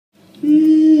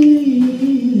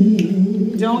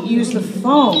Don't use the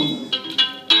phone.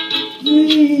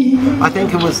 I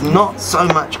think it was not so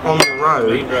much on the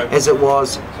road as it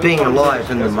was being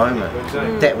alive in the moment.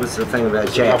 That was the thing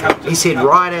about Jack. He said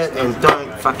write it and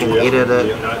don't fucking edit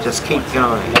it, just keep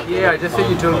going. Yeah, I just heard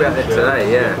you talk about that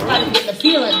today, yeah. I get the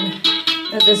feeling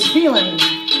that this feeling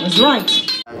was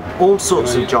right. All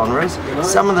sorts of genres,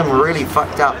 some of them are really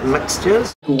fucked up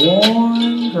mixtures.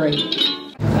 Warm gravy.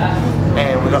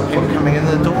 And we've got people coming in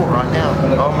the door right now.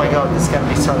 Oh my god, there's going to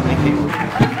be so many people.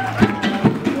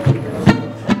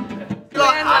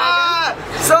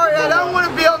 Sorry, I don't want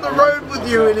to be on the road with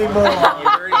you anymore.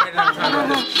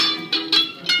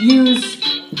 Use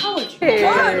poetry.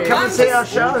 Come and see our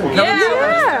show. Come and see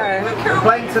us. We're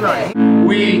playing tonight.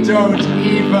 We don't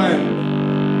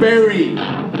even bury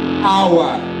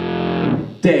our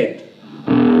dead.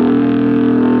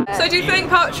 So do you think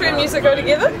poetry and music go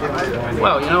together?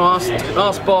 Well, you know,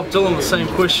 ask Bob Dylan the same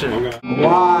question.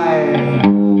 Why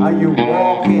are you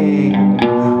walking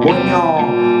when you're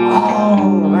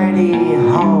already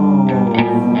home?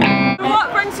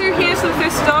 What brings you here to the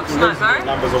first dog tonight, Murray?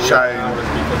 Shane.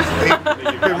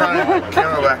 He's been running the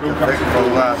Kerouac Effect for the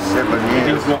last 7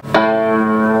 years.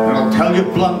 And I'll tell you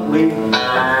bluntly,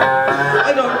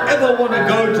 I don't ever want to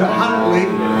go to Huntley.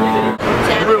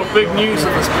 Real big news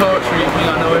of this poetry thing, I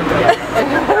know everything.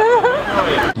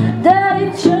 Daddy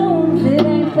Jones, it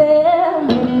ain't fair.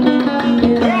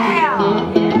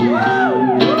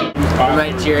 My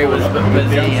mate Jerry was a bit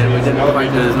busy and we didn't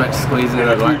quite do as much squeezing as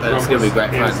I'd like, but it's going to be great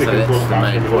fun, so that's the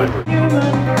main point.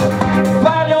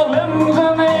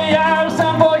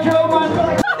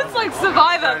 It's like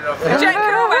Survivor, Jack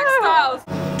Kerouac styles.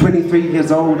 23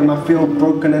 years old and I feel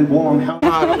broken and warm.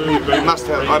 I must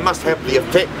have the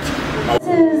effect.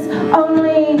 This is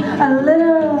only a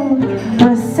little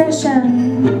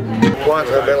recession. Why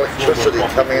have electricity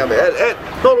coming up?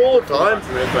 Not all the time,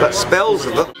 but spells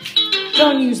of it.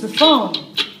 Don't use the phone.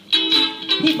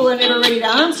 People are never ready to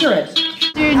answer it.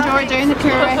 Do you enjoy doing the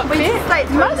Kerouac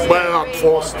Effect? Well, I'm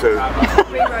forced to.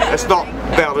 It's not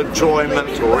about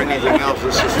enjoyment or anything else.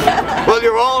 It's just, well,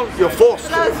 you're forced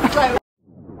to.